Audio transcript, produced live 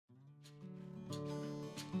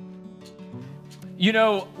You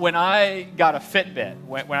know, when I got a Fitbit,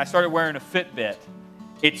 when I started wearing a Fitbit,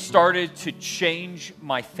 it started to change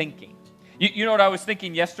my thinking. You know what I was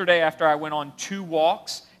thinking yesterday after I went on 2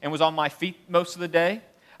 walks and was on my feet most of the day?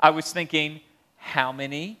 I was thinking, how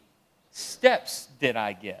many steps did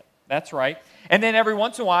I get? That's right. And then every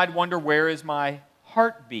once in a while, I'd wonder, where is my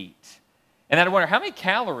heartbeat? And then I'd wonder, how many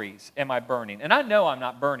calories am I burning? And I know I'm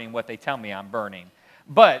not burning what they tell me I'm burning.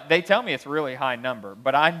 But they tell me it's a really high number.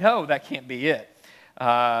 But I know that can't be it.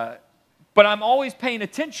 But I'm always paying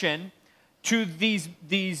attention to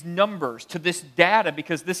these numbers, to this data,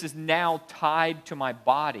 because this is now tied to my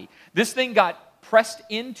body. This thing got pressed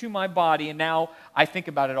into my body, and now I think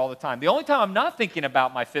about it all the time. The only time I'm not thinking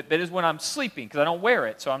about my Fitbit is when I'm sleeping, because I don't wear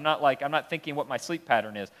it, so I'm not thinking what my sleep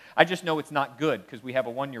pattern is. I just know it's not good, because we have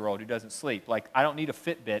a 1-year-old who doesn't sleep. Like, I don't need a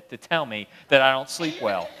Fitbit to tell me that I don't sleep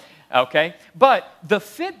well, okay? But the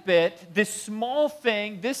Fitbit, this small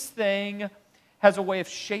thing, this thing has a way of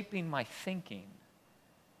shaping my thinking.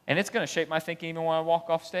 And it's going to shape my thinking even when I walk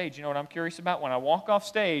off stage. You know what I'm curious about? When I walk off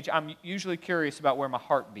stage, I'm usually curious about where my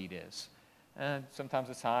heartbeat is. Sometimes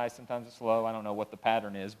it's high, sometimes it's low. I don't know what the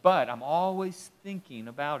pattern is. But I'm always thinking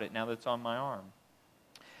about it now that it's on my arm.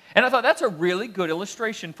 And I thought that's a really good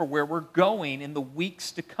illustration for where we're going in the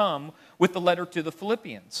weeks to come with the letter to the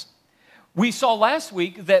Philippians. We saw last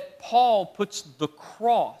week that Paul puts the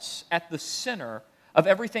cross at the center of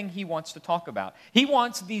everything he wants to talk about. He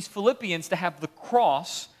wants these Philippians to have the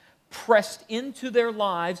cross pressed into their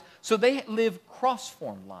lives so they live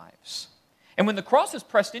cross-formed lives. And when the cross is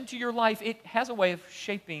pressed into your life, it has a way of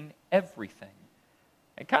shaping everything.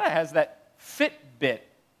 It kind of has that Fitbit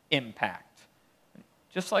impact.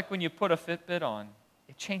 Just like when you put a Fitbit on,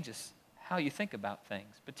 it changes how you think about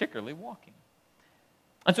things, particularly walking.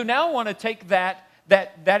 And so now I want to take that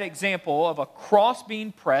example of a cross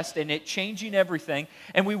being pressed and it changing everything,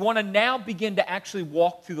 and we want to now begin to actually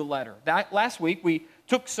walk through the letter. Last week we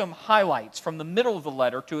took some highlights from the middle of the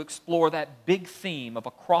letter to explore that big theme of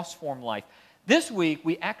a cross-formed life. This week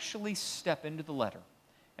we actually step into the letter,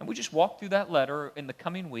 and we just walk through that letter in the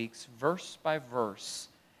coming weeks, verse by verse,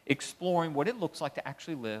 exploring what it looks like to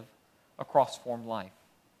actually live a cross-formed life.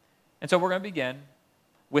 And so we're going to begin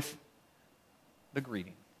with the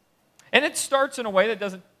greeting. And it starts in a way that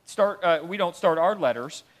doesn't start, we don't start our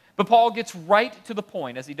letters, but Paul gets right to the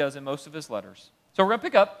point as he does in most of his letters. So we're going to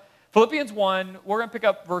pick up Philippians 1, we're going to pick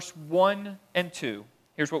up verse 1 and 2.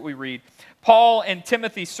 Here's what we read. Paul and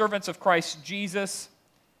Timothy, servants of Christ Jesus,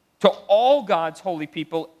 to all God's holy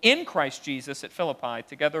people in Christ Jesus at Philippi,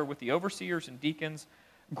 together with the overseers and deacons,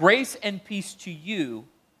 grace and peace to you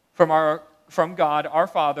from God our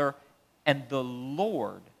Father and the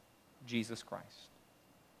Lord Jesus Christ.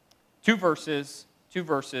 Two verses,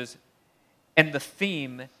 and the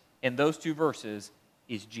theme in those 2 verses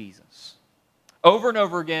is Jesus. Over and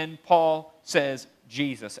over again, Paul says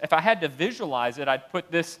Jesus. If I had to visualize it,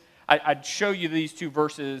 I'd show you these 2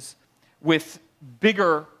 verses with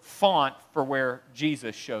bigger font for where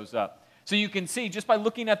Jesus shows up. So you can see, just by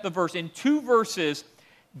looking at the verse, in 2 verses,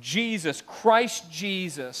 Jesus, Christ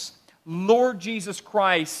Jesus, Lord Jesus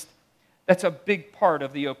Christ. That's a big part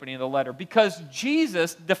of the opening of the letter, because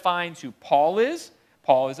Jesus defines who Paul is.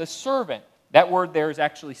 Paul is a servant. That word there is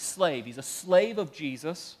actually slave. He's a slave of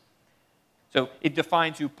Jesus. So it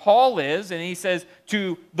defines who Paul is, and he says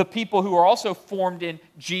to the people who are also formed in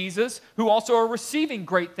Jesus, who also are receiving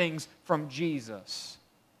great things from Jesus.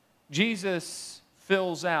 Jesus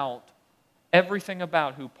fills out everything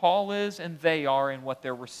about who Paul is and they are and what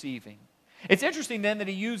they're receiving. It's interesting then that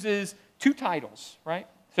he uses 2 titles, right?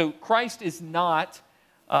 So Christ is not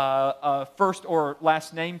a first or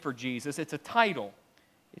last name for Jesus. It's a title.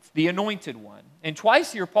 It's the anointed one. And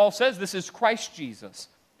twice here Paul says this is Christ Jesus,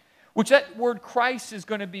 which that word Christ is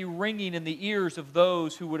going to be ringing in the ears of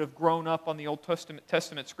those who would have grown up on the Old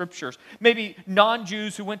Testament scriptures. Maybe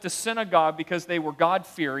non-Jews who went to synagogue because they were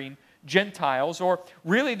God-fearing Gentiles, or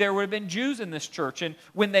really there would have been Jews in this church. And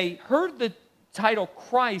when they heard the title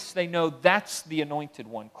Christ, they know that's the anointed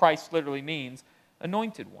one. Christ literally means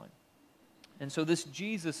anointed one. And so this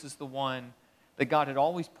Jesus is the one that God had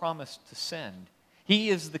always promised to send. He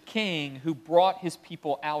is the king who brought his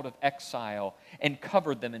people out of exile and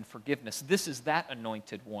covered them in forgiveness. This is that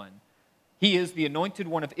anointed one. He is the anointed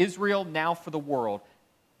one of Israel, now for the world.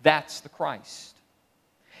 That's the Christ.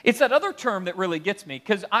 It's that other term that really gets me,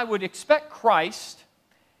 because I would expect Christ.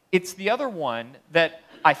 It's the other one that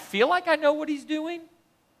I feel like I know what he's doing,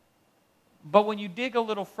 but when you dig a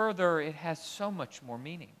little further, it has so much more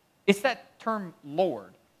meaning. It's that term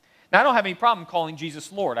Lord. Now, I don't have any problem calling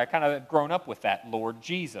Jesus Lord. I kind of have grown up with that, Lord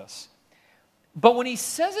Jesus. But when he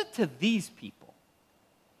says it to these people,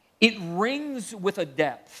 it rings with a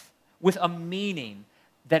depth, with a meaning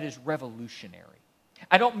that is revolutionary.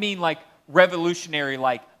 I don't mean like revolutionary,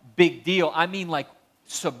 like big deal. I mean like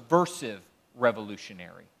subversive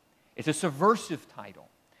revolutionary. It's a subversive title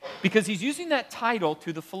because he's using that title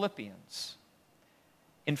to the Philippians.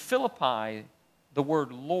 In Philippi, the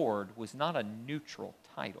word Lord was not a neutral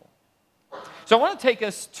title. So I want to take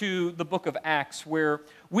us to the book of Acts where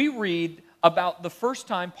we read about the first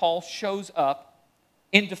time Paul shows up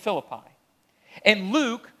into Philippi. And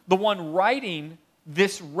Luke, the one writing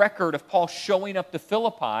this record of Paul showing up to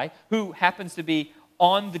Philippi, who happens to be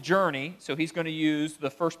on the journey, so he's going to use the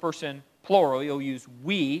first person plural, he'll use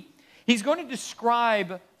we. He's going to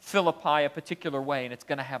describe Philippi a particular way, and it's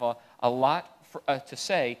going to have a lot to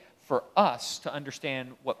say for us to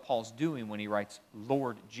understand what Paul's doing when he writes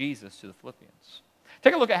Lord Jesus to the Philippians.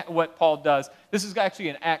 Take a look at what Paul does. This is actually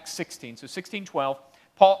in Acts 16, so 16:12.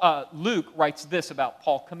 Luke writes this about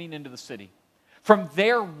Paul coming into the city. From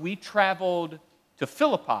there we traveled to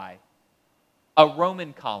Philippi, a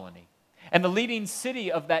Roman colony, and the leading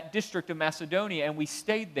city of that district of Macedonia, and we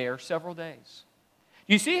stayed there several days.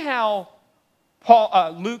 You see how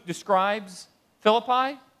Luke describes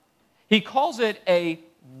Philippi? He calls it a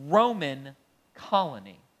Roman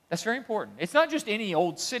colony. That's very important. It's not just any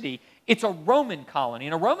old city, it's a Roman colony.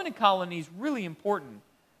 And a Roman colony is really important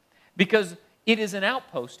because it is an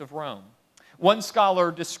outpost of Rome. One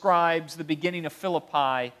scholar describes the beginning of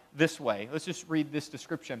Philippi this way. Let's just read this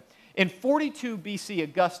description. In 42 BC,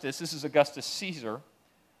 Augustus, this is Augustus Caesar,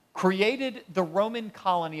 created the Roman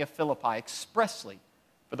colony of Philippi expressly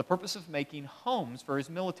for the purpose of making homes for his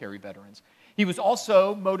military veterans. He was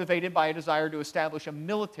also motivated by a desire to establish a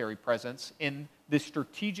military presence in this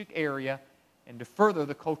strategic area and to further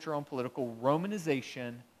the cultural and political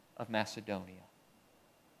Romanization of Macedonia.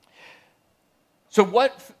 So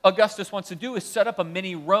what Augustus wants to do is set up a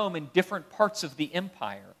mini Rome in different parts of the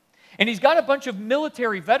empire. And he's got a bunch of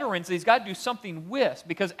military veterans that he's got to do something with,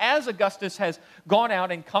 because as Augustus has gone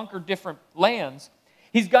out and conquered different lands,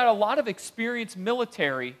 he's got a lot of experienced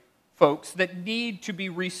military folks that need to be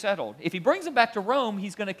resettled. If he brings them back to Rome,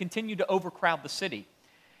 he's going to continue to overcrowd the city.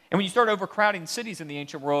 And when you start overcrowding cities in the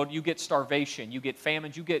ancient world, you get starvation, you get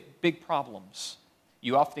famines, you get big problems.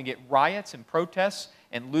 You often get riots and protests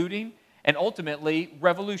and looting, and ultimately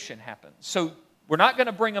revolution happens. So we're not going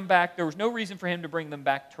to bring them back. There was no reason for him to bring them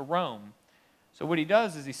back to Rome. So what he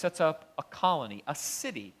does is he sets up a colony, a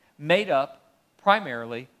city, made up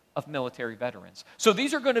primarily of military veterans. So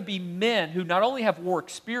these are going to be men who not only have war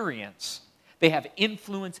experience, they have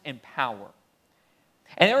influence and power.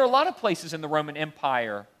 And there are a lot of places in the Roman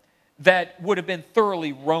Empire that would have been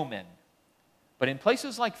thoroughly Roman. But in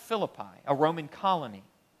places like Philippi, a Roman colony,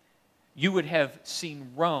 you would have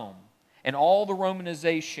seen Rome and all the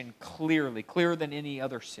Romanization clearly, clearer than any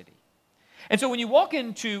other city. And so when you walk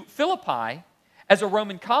into Philippi as a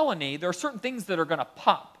Roman colony, there are certain things that are going to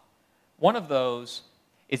pop. One of those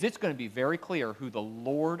is it's going to be very clear who the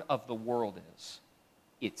Lord of the world is.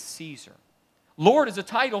 It's Caesar. Lord is a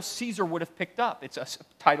title Caesar would have picked up. It's a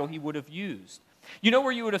title he would have used. You know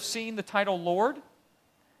where you would have seen the title Lord?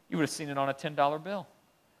 You would have seen it on a $10 bill.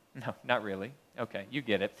 No, not really. Okay, you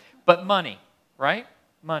get it. But money, right?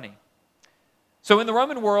 Money. So in the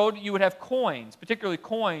Roman world, you would have coins, particularly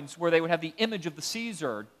coins where they would have the image of the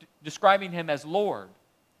Caesar, describing him as Lord.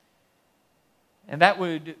 And that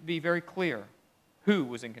would be very clear who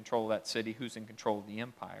was in control of that city, who's in control of the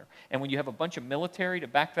empire. And when you have a bunch of military to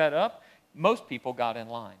back that up, most people got in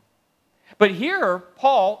line. But here,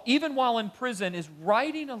 Paul, even while in prison, is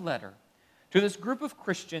writing a letter to this group of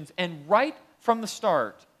Christians, and right from the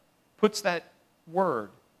start puts that word.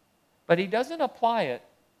 But he doesn't apply it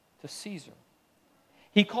to Caesar.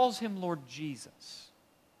 He calls him Lord Jesus.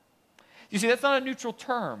 You see, that's not a neutral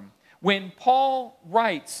term. When Paul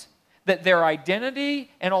writes that their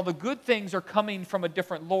identity and all the good things are coming from a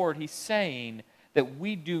different Lord, he's saying that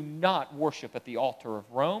we do not worship at the altar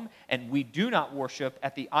of Rome, and we do not worship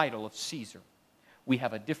at the idol of Caesar. We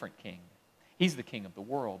have a different king. He's the king of the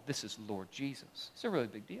world. This is Lord Jesus. It's a really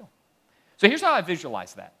big deal. So here's how I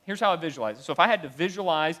visualize that. Here's how I visualize it. So if I had to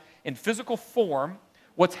visualize in physical form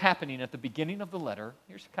what's happening at the beginning of the letter,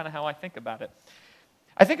 here's kind of how I think about it.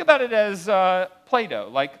 I think about it as Play-Doh,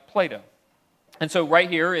 like Play-Doh. And so right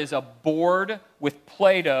here is a board with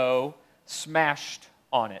Play-Doh smashed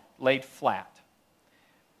on it, laid flat.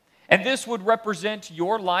 And this would represent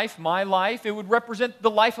your life, my life. It would represent the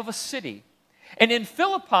life of a city. And in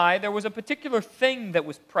Philippi, there was a particular thing that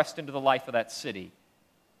was pressed into the life of that city.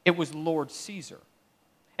 It was Lord Caesar.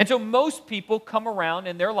 And so most people come around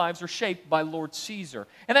and their lives are shaped by Lord Caesar.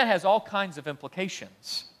 And that has all kinds of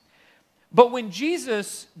implications. But when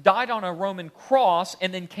Jesus died on a Roman cross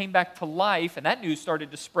and then came back to life, and that news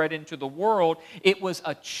started to spread into the world, it was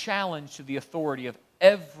a challenge to the authority of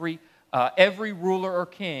every ruler or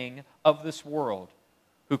king of this world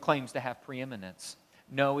who claims to have preeminence.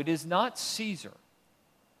 No, it is not Caesar.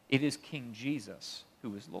 It is King Jesus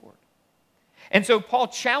who is Lord. And so Paul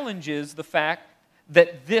challenges the fact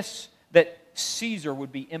that Caesar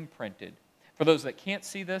would be imprinted. For those that can't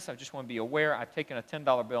see this, I just want to be aware, I've taken a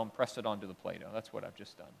 $10 bill and pressed it onto the Play-Doh. That's what I've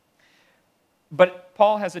just done. But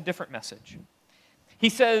Paul has a different message. He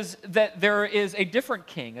says that there is a different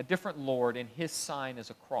king, a different Lord, and his sign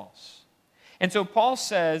is a cross. And so Paul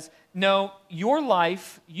says, no, your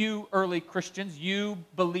life, you early Christians, you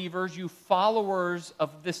believers, you followers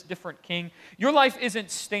of this different king, your life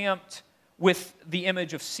isn't stamped with the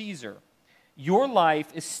image of Caesar. Your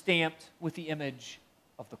life is stamped with the image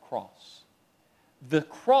of the cross. The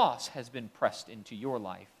cross has been pressed into your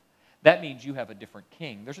life. That means you have a different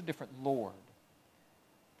king. There's a different Lord.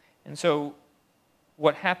 And so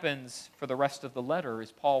what happens for the rest of the letter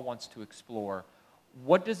is Paul wants to explore,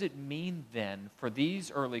 what does it mean then for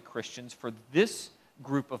these early Christians, for this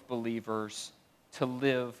group of believers, to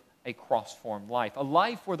live a cross-formed life? A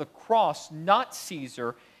life where the cross, not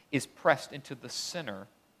Caesar, is pressed into the center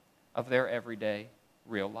of their everyday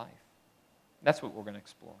real life. That's what we're going to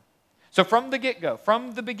explore. So from the get-go,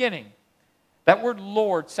 from the beginning, that word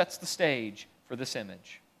Lord sets the stage for this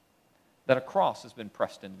image, that a cross has been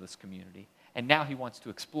pressed into this community. And now he wants to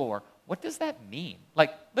explore, what does that mean?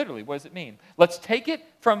 Like, literally, what does it mean? Let's take it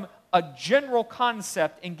from a general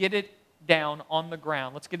concept and get it down on the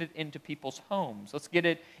ground. Let's get it into people's homes. Let's get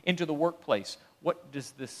it into the workplace. What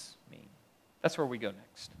does this mean? That's where we go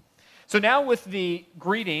next. So now with the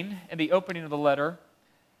greeting and the opening of the letter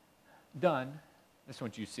done, I just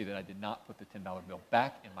want you to see that I did not put the $10 bill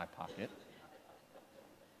back in my pocket.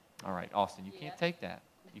 All right, Austin, you can't take that.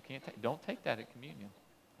 Don't take that at communion.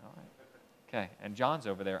 All right. Okay, and John's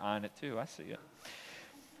over there eyeing it too. I see it.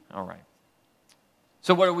 All right.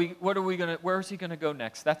 So where is he going to go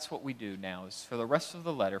next? That's what we do now, is for the rest of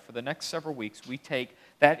the letter, for the next several weeks, we take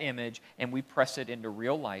that image and we press it into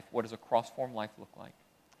real life. What does a cross-formed life look like?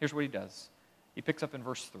 Here's what he does. He picks up in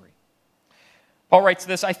verse 3. Paul writes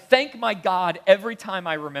this, I thank my God every time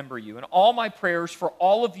I remember you. In all my prayers for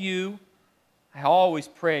all of you, I always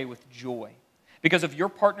pray with joy because of your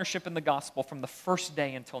partnership in the gospel from the first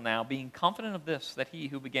day until now, being confident of this, that he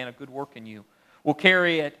who began a good work in you will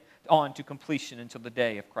carry it on to completion until the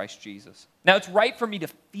day of Christ Jesus. Now, it's right for me to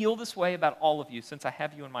feel this way about all of you since I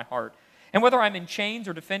have you in my heart. And whether I'm in chains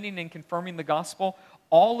or defending and confirming the gospel,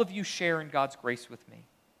 all of you share in God's grace with me.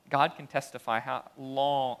 God can testify how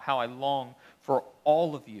I long for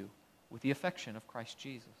all of you with the affection of Christ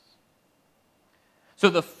Jesus. So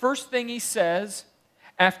the first thing he says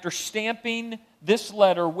after stamping this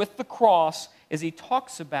letter with the cross is he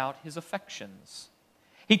talks about his affections.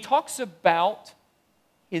 He talks about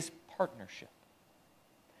his partnership.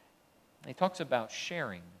 He talks about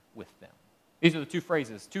sharing with them. These are the two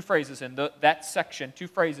phrases in that section, two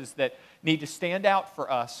phrases that need to stand out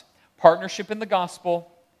for us. Partnership in the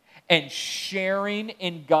gospel and sharing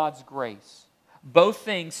in God's grace. Both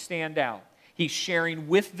things stand out. He's sharing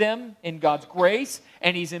with them in God's grace,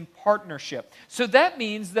 and he's in partnership. So that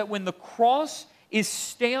means that when the cross is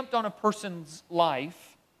stamped on a person's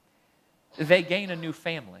life, they gain a new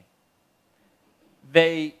family.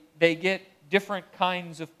 They get different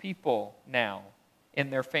kinds of people now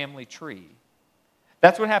in their family tree.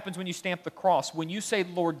 That's what happens when you stamp the cross. When you say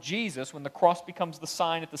Lord Jesus, when the cross becomes the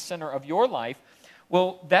sign at the center of your life,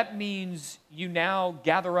 well, that means you now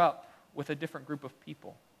gather up with a different group of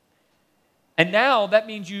people. And now that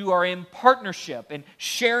means you are in partnership and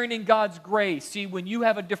sharing in God's grace. See, when you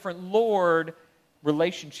have a different Lord,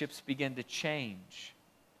 relationships begin to change.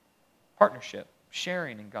 Partnership,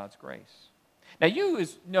 sharing in God's grace. Now, you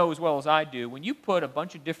know as well as I do, when you put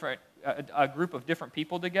a group of different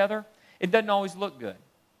people together, it doesn't always look good,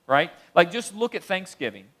 right? Like, just look at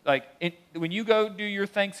Thanksgiving. Like, when you go do your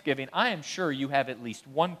Thanksgiving, I am sure you have at least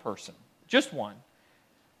one person, just one,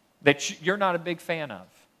 that you're not a big fan of.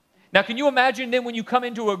 Now, can you imagine then when you come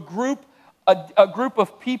into a group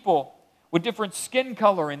of people with different skin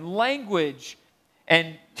color and language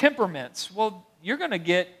and temperaments? Well, you're going to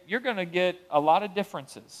get a lot of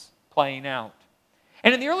differences playing out.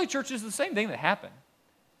 And in the early churches, the same thing that happened.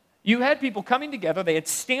 You had people coming together, they had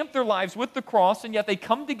stamped their lives with the cross, and yet they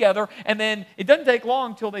come together, and then it doesn't take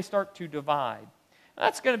long until they start to divide.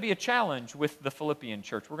 That's going to be a challenge with the Philippian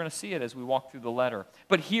church. We're going to see it as we walk through the letter.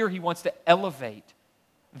 But here he wants to elevate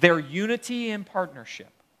their unity and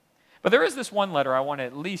partnership But there is this one letter I want to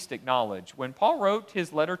at least acknowledge. When Paul wrote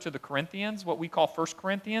his letter to the Corinthians, what we call 1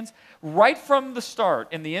 Corinthians, right from the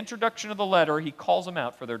start, in the introduction of the letter, he calls them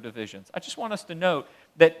out for their divisions. I just want us to note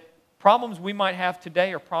that problems we might have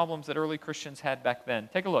today are problems that early Christians had back then.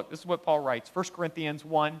 Take a look. This is what Paul writes, 1 Corinthians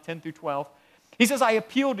 1, 10 through 12. He says, I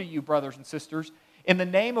appeal to you, brothers and sisters, in the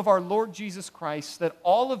name of our Lord Jesus Christ, that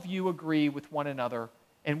all of you agree with one another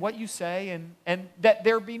in what you say, and that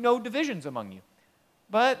there be no divisions among you,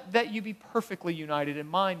 but that you be perfectly united in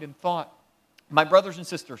mind and thought. My brothers and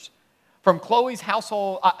sisters, from Chloe's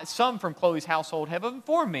household, some from Chloe's household have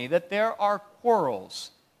informed me that there are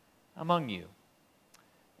quarrels among you.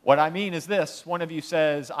 What I mean is this: one of you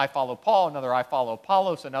says, I follow Paul, another, I follow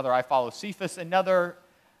Apollos, another, I follow Cephas, another,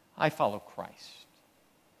 I follow Christ.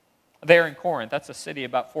 There in Corinth, that's a city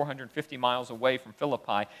about 450 miles away from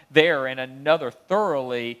Philippi, there in another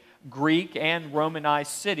thoroughly Greek and Romanized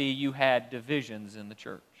city, you had divisions in the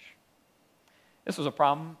church. This was a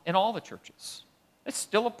problem in all the churches. It's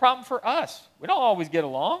still a problem for us. We don't always get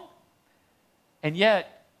along. And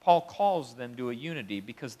yet, Paul calls them to a unity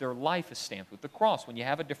because their life is stamped with the cross. When you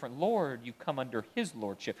have a different Lord, you come under His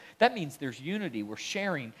lordship. That means there's unity. We're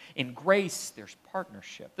sharing in grace. There's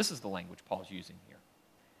partnership. This is the language Paul's using here.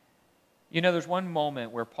 You know, there's one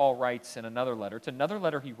moment where Paul writes in another letter. It's another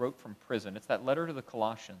letter he wrote from prison. It's that letter to the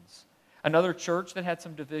Colossians, another church that had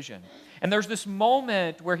some division. And there's this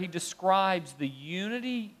moment where he describes the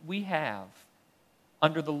unity we have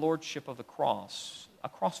under the lordship of the cross, a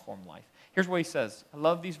cross-formed life. Here's what he says. I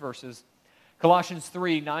love these verses. Colossians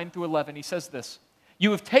 3, 9 through 11, he says this: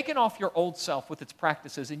 You have taken off your old self with its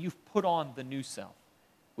practices, and you've put on the new self,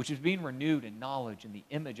 which is being renewed in knowledge in the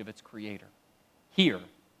image of its Creator. Here,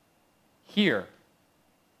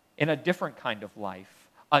 in a different kind of life,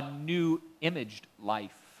 a new imaged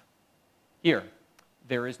life. Here,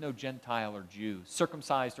 there is no Gentile or Jew,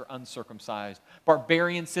 circumcised or uncircumcised,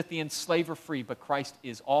 barbarian, Scythian, slave or free, but Christ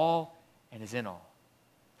is all and is in all.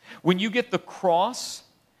 When you get the cross,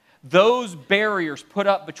 those barriers put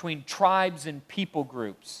up between tribes and people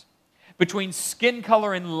groups, between skin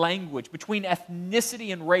color and language, between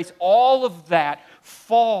ethnicity and race, all of that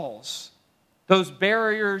falls. Those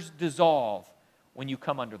barriers dissolve when you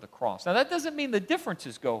come under the cross. Now, that doesn't mean the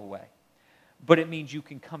differences go away, but it means you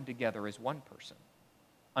can come together as one person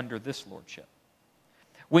under this lordship.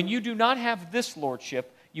 When you do not have this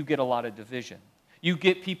lordship, you get a lot of division. You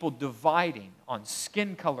get people dividing on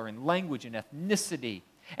skin color and language and ethnicity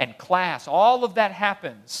and class. All of that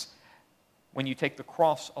happens when you take the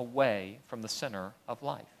cross away from the center of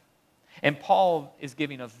life. And Paul is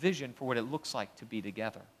giving a vision for what it looks like to be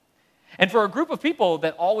together. And for a group of people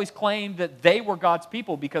that always claimed that they were God's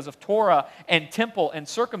people because of Torah and temple and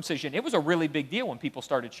circumcision, it was a really big deal when people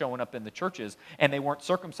started showing up in the churches and they weren't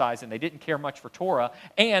circumcised and they didn't care much for Torah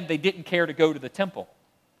and they didn't care to go to the temple.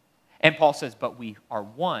 And Paul says, but we are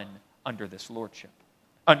one under this lordship,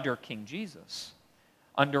 under King Jesus,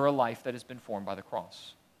 under a life that has been formed by the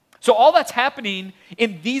cross. So all that's happening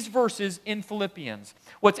in these verses in Philippians.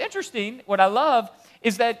 What's interesting, what I love,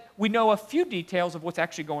 is that we know a few details of what's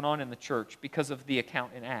actually going on in the church because of the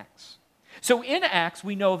account in Acts. So in Acts,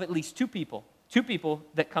 we know of at least two people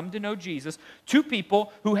that come to know Jesus, two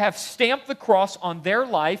people who have stamped the cross on their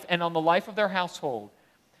life and on the life of their household.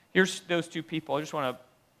 Here's those two people. I just want to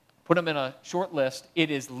put them in a short list.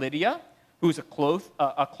 It is Lydia, who's a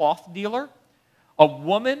cloth dealer, a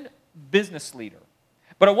woman business leader,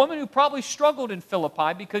 but a woman who probably struggled in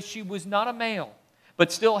Philippi because she was not a male,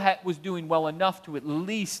 but still was doing well enough to at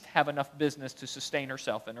least have enough business to sustain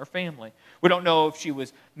herself and her family. We don't know if she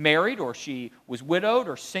was married or she was widowed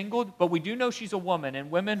or single, but we do know she's a woman,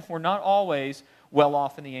 and women were not always well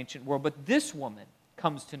off in the ancient world. But this woman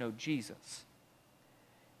comes to know Jesus.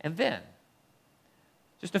 And then,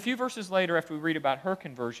 just a few verses later, after we read about her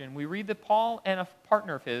conversion, we read that Paul and a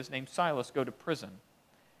partner of his named Silas go to prison.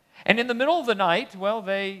 And in the middle of the night, well,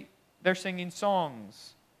 they're singing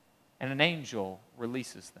songs, and an angel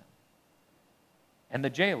releases them. And the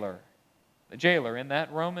jailer in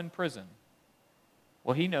that Roman prison,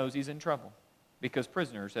 well, he knows he's in trouble because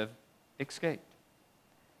prisoners have escaped.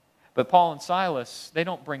 But Paul and Silas, they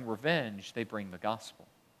don't bring revenge, they bring the gospel.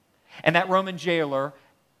 And that Roman jailer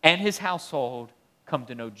and his household come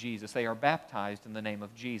to know Jesus. They are baptized in the name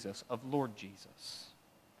of Jesus, of Lord Jesus.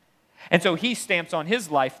 And so he stamps on his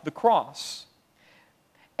life the cross.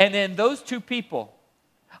 And then those two people,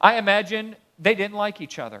 I imagine they didn't like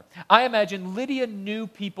each other. I imagine Lydia knew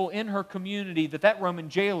people in her community that Roman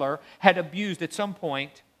jailer had abused at some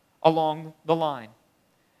point along the line.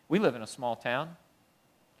 We live in a small town.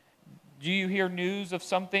 Do you hear news of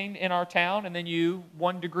something in our town and then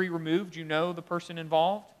 1 degree removed, you know the person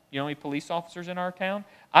involved? You know how many police officers in our town?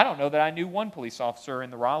 I don't know that I knew one police officer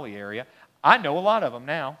in the Raleigh area. I know a lot of them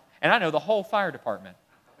now, and I know the whole fire department.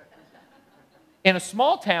 In a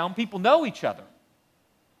small town, people know each other.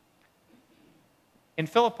 In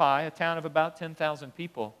Philippi, a town of about 10,000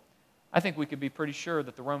 people, I think we could be pretty sure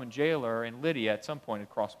that the Roman jailer and Lydia at some point had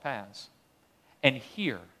crossed paths. And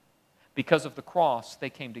here, because of the cross, they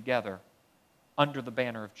came together under the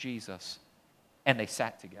banner of Jesus, and they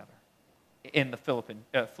sat together in the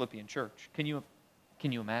Philippian church. Can you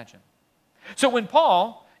imagine? So when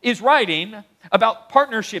Paul is writing about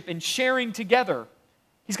partnership and sharing together,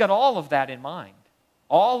 he's got all of that in mind.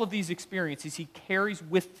 All of these experiences he carries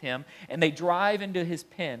with him, and they drive into his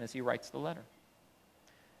pen as he writes the letter.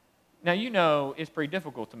 Now, you know it's pretty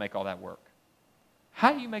difficult to make all that work.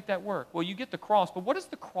 How do you make that work? Well, you get the cross, but what does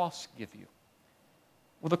the cross give you?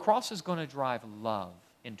 Well, the cross is going to drive love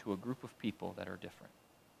into a group of people that are different.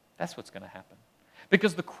 That's what's going to happen.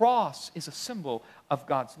 Because the cross is a symbol of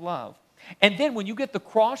God's love. And then when you get the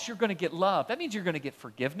cross, you're going to get love. That means you're going to get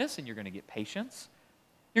forgiveness and you're going to get patience.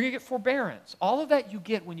 You're going to get forbearance. All of that you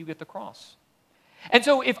get when you get the cross. And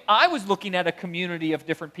so if I was looking at a community of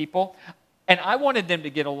different people and I wanted them to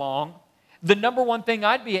get along, the number one thing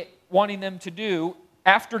I'd be wanting them to do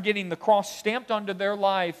after getting the cross stamped onto their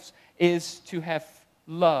lives is to have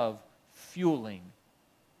love fueling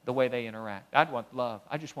the way they interact. I'd want love.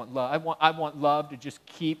 I just want love. I want love to just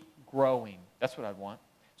keep growing. That's what I'd want.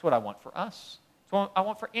 That's what I want for us. That's what I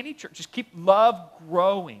want for any church. Just keep love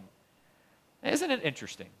growing. Isn't it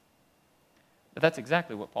interesting? But that's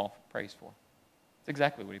exactly what Paul prays for. That's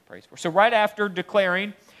exactly what he prays for. So right after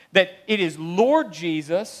declaring that it is Lord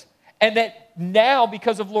Jesus, and that now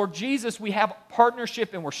because of Lord Jesus we have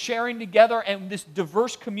partnership and we're sharing together, and this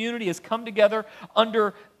diverse community has come together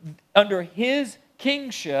under his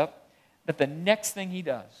kingship, that the next thing he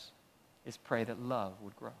does is pray that love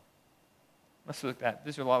would grow. Let's look at that.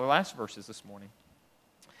 These are the last verses this morning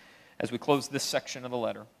as we close this section of the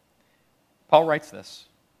letter. Paul writes this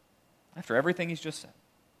after everything he's just said.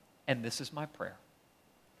 And this is my prayer,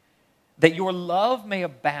 that your love may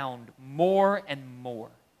abound more and more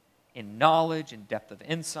in knowledge and depth of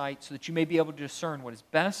insight, so that you may be able to discern what is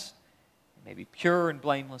best and may be pure and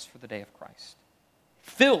blameless for the day of Christ,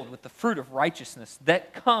 filled with the fruit of righteousness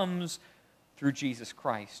that comes through Jesus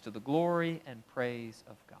Christ to the glory and praise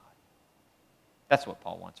of God. That's what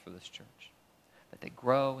Paul wants for this church, that they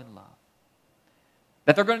grow in love.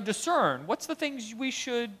 That they're going to discern what's the things we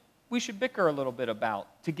should bicker a little bit about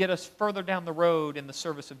to get us further down the road in the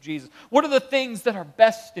service of Jesus. What are the things that are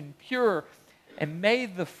best and pure? And may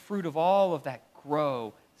the fruit of all of that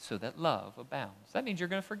grow so that love abounds. That means you're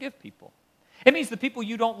going to forgive people. It means the people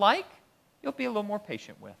you don't like, you'll be a little more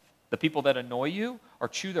patient with. The people that annoy you or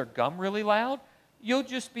chew their gum really loud, you'll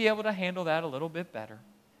just be able to handle that a little bit better.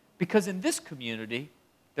 Because in this community,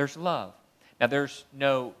 there's love. Now, there's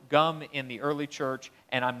no gum in the early church,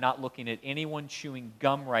 and I'm not looking at anyone chewing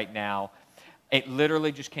gum right now. It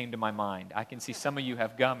literally just came to my mind. I can see some of you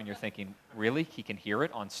have gum, and you're thinking, really? He can hear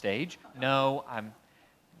it on stage? No,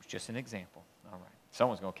 it's just an example. All right.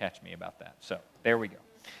 Someone's going to catch me about that. So, there we go.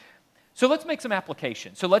 So, let's make some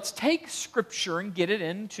application. So, let's take Scripture and get it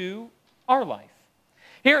into our life.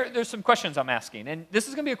 There's some questions I'm asking, and this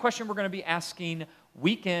is going to be a question we're going to be asking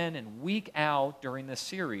week in and week out during this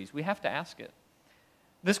series. We have to ask it.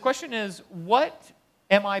 This question is, what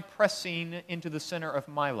am I pressing into the center of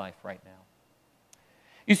my life right now?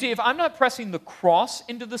 You see, if I'm not pressing the cross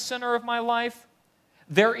into the center of my life,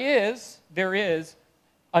 there is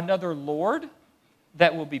another Lord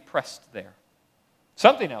that will be pressed there.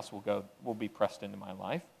 Something else will be pressed into my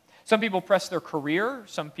life. Some people press their career.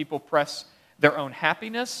 Some people press their own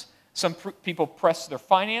happiness. Some people press their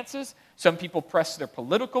finances. Some people press their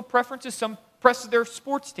political preferences. Some press their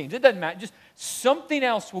sports teams. It doesn't matter. Just something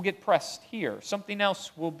else will get pressed here. Something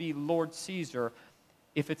else will be Lord Caesar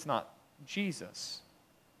if it's not Jesus,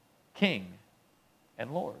 King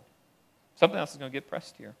and Lord. Something else is going to get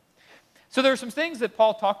pressed here. So there are some things that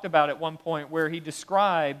Paul talked about at one point where he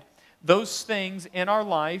described those things in our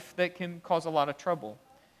life that can cause a lot of trouble.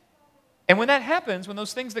 And when that happens, when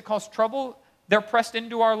those things that cause trouble, they're pressed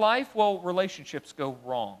into our life, well, relationships go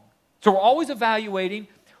wrong. So we're always evaluating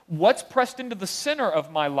what's pressed into the center of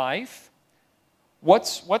my life,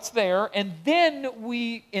 what's there, and then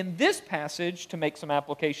we, in this passage, to make some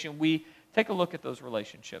application, we take a look at those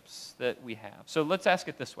relationships that we have. So let's ask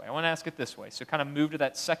it this way. I want to ask it this way. So kind of move to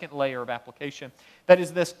that second layer of application. That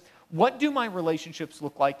is this: what do my relationships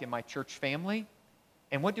look like in my church family?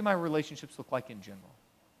 And what do my relationships look like in general?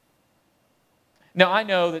 Now, I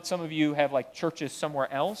know that some of you have like churches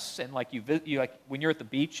somewhere else, and like you like when you're at the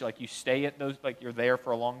beach, like you stay at those, like you're there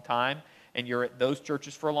for a long time, and you're at those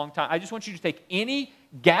churches for a long time. I just want you to take any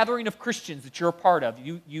gathering of Christians that you're a part of.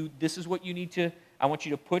 This is what you need to. I want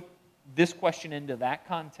you to put this question into that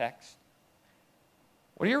context.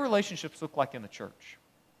 What do your relationships look like in the church?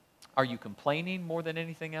 Are you complaining more than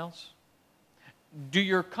anything else? Do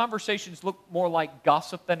your conversations look more like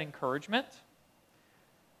gossip than encouragement?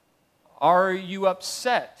 Are you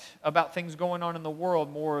upset about things going on in the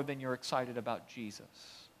world more than you're excited about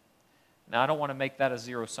Jesus? Now, I don't want to make that a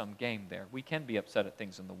zero-sum game there. We can be upset at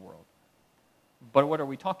things in the world. But what are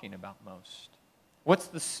we talking about most? What's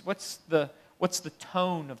the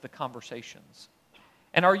tone of the conversations?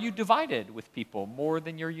 And are you divided with people more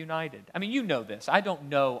than you're united? I mean, you know this. I don't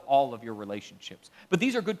know all of your relationships. But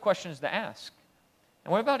these are good questions to ask.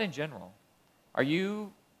 And what about in general? Are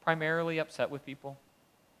you primarily upset with people?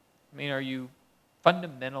 I mean, are you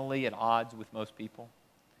fundamentally at odds with most people?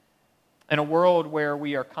 In a world where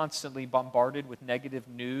we are constantly bombarded with negative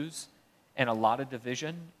news and a lot of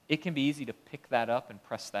division, it can be easy to pick that up and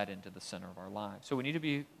press that into the center of our lives. So we need to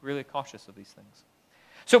be really cautious of these things.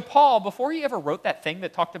 So Paul, before he ever wrote that thing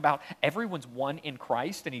that talked about everyone's one in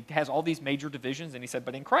Christ, and he has all these major divisions, and he said,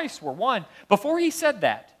 but in Christ we're one. Before he said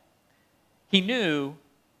that, he knew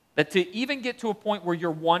that to even get to a point where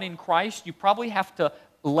you're one in Christ, you probably have to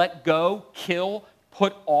let go, kill,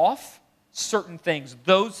 put off certain things.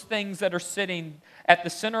 Those things that are sitting at the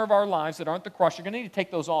center of our lives that aren't the cross, you're going to need to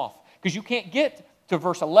take those off. Because you can't get to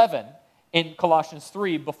verse 11 in Colossians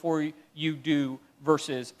 3 before you do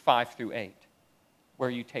verses 5 through 8, where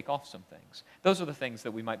you take off some things. Those are the things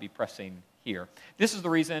that we might be pressing here. This is the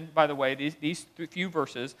reason, by the way, these few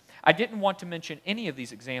verses, I didn't want to mention any of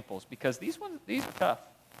these examples because these are tough.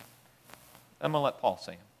 I'm going to let Paul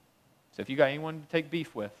say them. So if you got anyone to take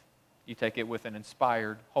beef with, you take it with an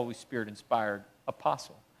inspired, Holy Spirit-inspired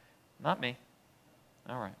apostle. Not me.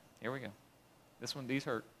 All right, here we go. These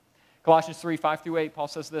hurt. Colossians 3, 5 through 8, Paul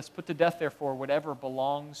says this, put to death, therefore, whatever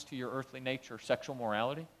belongs to your earthly nature, sexual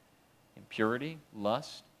morality, impurity,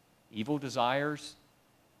 lust, evil desires,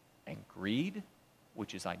 and greed,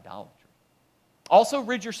 which is idolatry. Also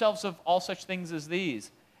rid yourselves of all such things as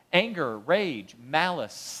these, anger, rage,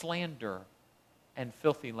 malice, slander, and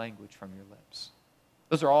filthy language from your lips.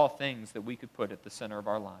 Those are all things that we could put at the center of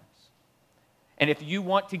our lives. And if you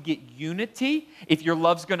want to get unity, if your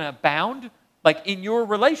love's going to abound, like in your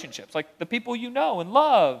relationships, like the people you know and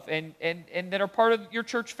love and that are part of your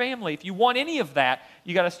church family, if you want any of that,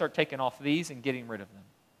 you got to start taking off these and getting rid of them.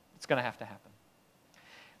 It's going to happen.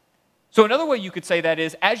 So another way you could say that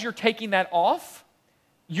is, as you're taking that off,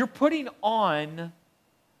 you're putting on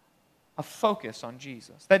a focus on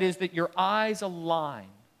Jesus. That is, that your eyes align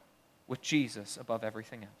with Jesus above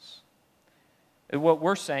everything else. And what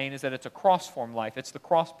we're saying is that it's a cross-form life. It's the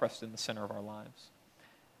cross pressed in the center of our lives.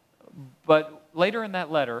 But later in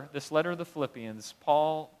that letter, this letter of the Philippians,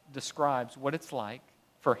 Paul describes what it's like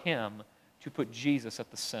for him to put Jesus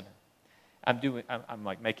at the center. I'm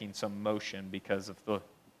like making some motion because of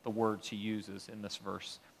the words he uses in this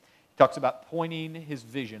verse. He talks about pointing his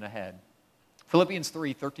vision ahead. Philippians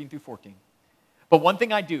 3, 13 through 14. But one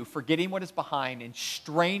thing I do, forgetting what is behind and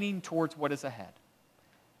straining towards what is ahead,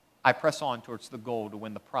 I press on towards the goal to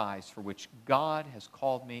win the prize for which God has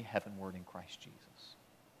called me heavenward in Christ Jesus.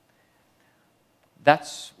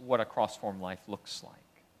 That's what a cross-form life looks like.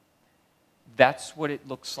 That's what it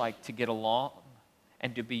looks like to get along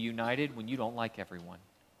and to be united when you don't like everyone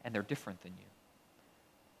and they're different than you.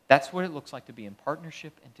 That's what it looks like to be in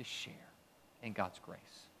partnership and to share in God's grace.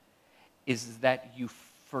 Is that you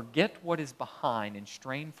forget what is behind and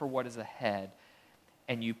strain for what is ahead,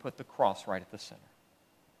 and you put the cross right at the center.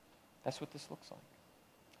 That's what this looks like.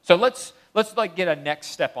 So let's like get a next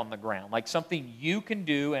step on the ground, like something you can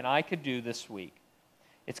do and I could do this week.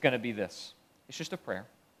 It's going to be this. It's just a prayer.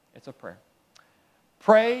 It's a prayer.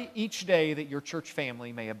 Pray each day that your church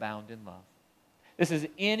family may abound in love. This is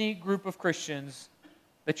any group of Christians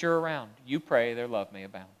that you're around. You pray their love may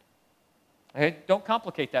abound. Okay? Don't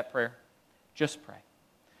complicate that prayer. Just pray.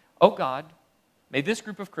 Oh God, may this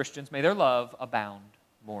group of Christians, may their love abound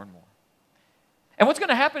more and more. And what's going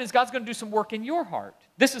to happen is God's going to do some work in your heart.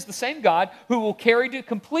 This is the same God who will carry to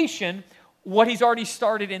completion what He's already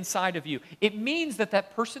started inside of you. It means that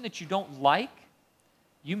that person that you don't like,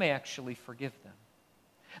 you may actually forgive them.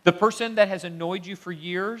 The person that has annoyed you for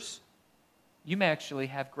years, you may actually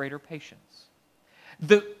have greater patience.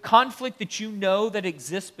 The conflict that you know that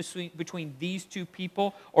exists between these two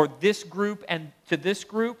people or this group and to this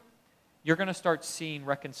group, you're going to start seeing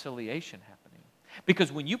reconciliation happening.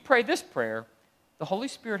 Because when you pray this prayer, the Holy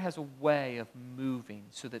Spirit has a way of moving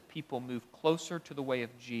so that people move closer to the way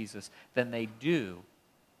of Jesus than they do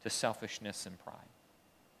to selfishness and pride.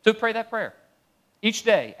 So pray that prayer each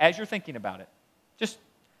day as you're thinking about it.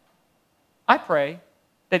 I pray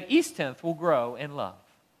that East 10th will grow in love.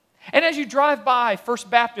 And as you drive by First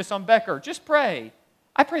Baptist on Becker, just pray.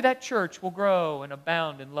 I pray that church will grow and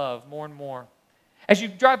abound in love more and more. As you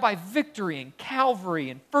drive by Victory and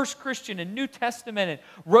Calvary and First Christian and New Testament and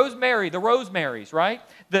Rosemary, the Rosemarys, right?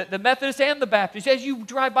 The Methodist and the Baptist, as you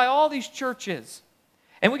drive by all these churches.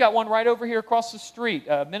 And we got one right over here across the street,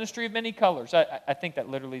 Ministry of Many Colors. I think that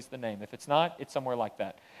literally is the name. If it's not, it's somewhere like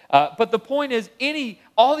that. But the point is,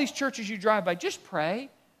 all these churches you drive by, just pray,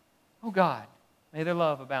 oh God, may their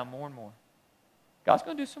love abound more and more. God's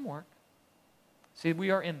going to do some work. See,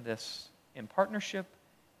 we are in this, in partnership,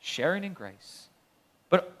 sharing in grace,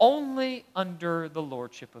 but only under the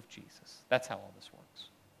lordship of Jesus. That's how all this works.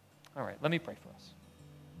 All right, let me pray for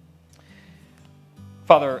us.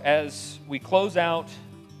 Father, as we close out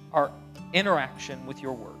our interaction with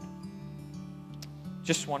your word,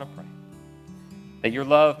 just want to pray that your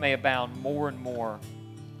love may abound more and more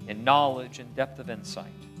in knowledge and depth of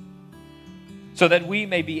insight, so that we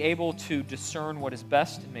may be able to discern what is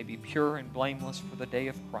best and may be pure and blameless for the day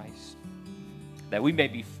of Christ, that we may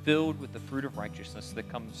be filled with the fruit of righteousness that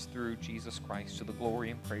comes through Jesus Christ to the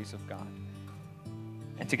glory and praise of God.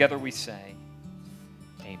 And together we say,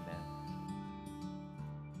 Amen.